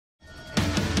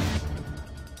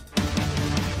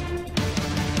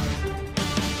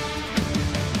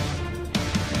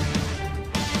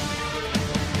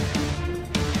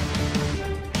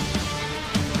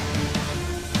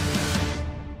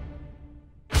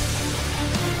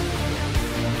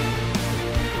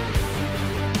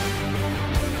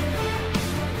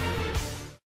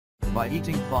by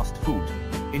eating fast food,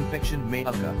 infection may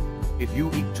occur if you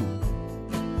eat too.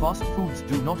 Fast foods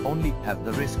do not only have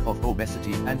the risk of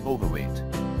obesity and overweight.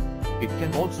 It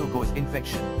can also cause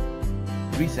infection.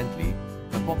 Recently,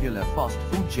 a popular fast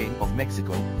food chain of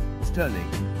Mexico, Sterling,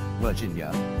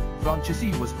 Virginia,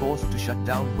 franchisee was forced to shut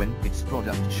down when its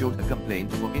product showed a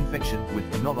complaint for infection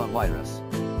with the norovirus.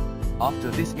 After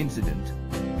this incident,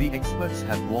 the experts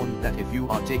have warned that if you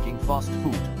are taking fast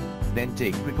food, then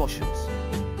take precautions.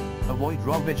 Avoid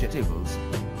raw vegetables,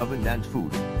 oven and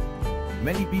food.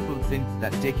 Many people think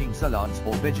that taking salads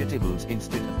or vegetables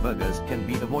instead of burgers can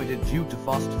be avoided due to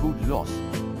fast food loss.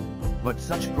 But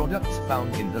such products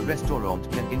found in the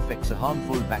restaurant can infect a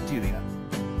harmful bacteria.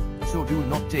 So do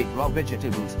not take raw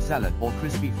vegetables, salad or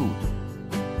crispy food.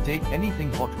 Take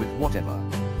anything hot with whatever.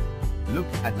 Look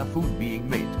at the food being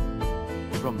made.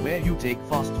 From where you take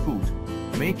fast food,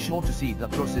 make sure to see the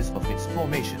process of its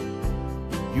formation.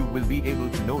 You will be able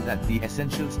to know that the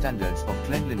essential standards of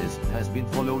cleanliness has been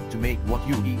followed to make what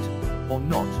you eat, or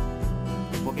not.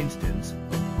 For instance,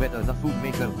 whether the food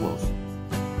maker was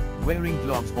wearing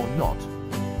gloves or not.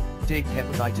 Take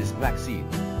hepatitis vaccine.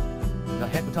 The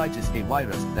hepatitis A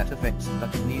virus that affects the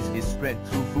kidneys is spread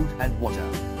through food and water.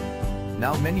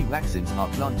 Now many vaccines are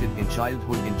planted in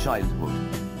childhood.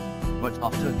 But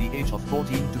after the age of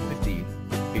 14 to 15,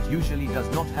 it usually does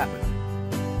not happen.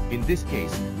 In this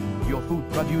case, your food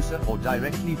producer or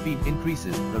directly feed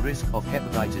increases the risk of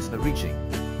hepatitis A reaching.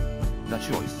 The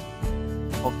choice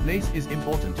of place is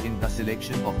important in the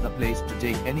selection of the place to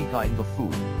take any kind of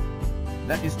food.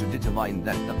 That is to determine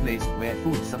that the place where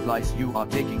food supplies you are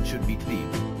taking should be clean.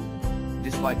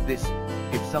 Despite this,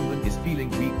 if someone is feeling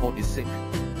weak or is sick,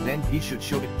 then he should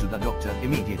show it to the doctor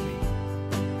immediately.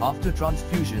 After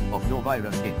transfusion of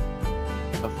norovirus in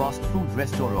a fast food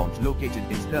restaurant located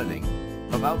in Sterling,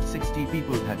 about 60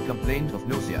 people had complained of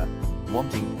nausea,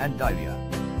 vomiting and diarrhea.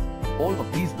 All of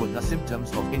these were the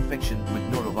symptoms of infection with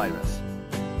norovirus.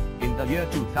 In the year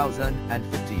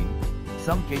 2015,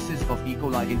 some cases of E.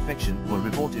 coli infection were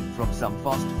reported from some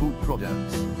fast food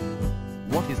products.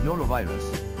 What is norovirus?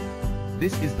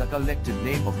 This is the collective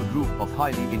name of a group of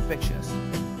highly infectious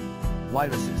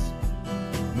viruses.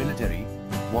 Military,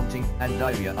 vomiting and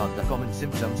diarrhea are the common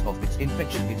symptoms of its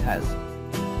infection. It has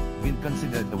been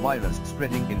considered a virus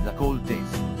spreading in the cold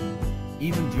days.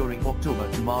 Even during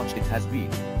October to March it has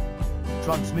been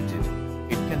transmitted.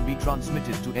 It can be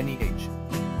transmitted to any age.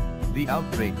 The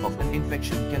outbreak of an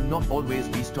infection cannot always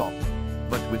be stopped,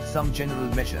 but with some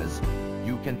general measures,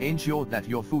 you can ensure that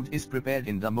your food is prepared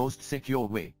in the most secure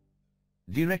way.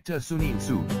 Director Sunil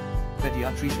Sood,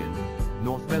 Pediatrician,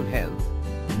 Northwell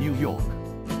Health, New York.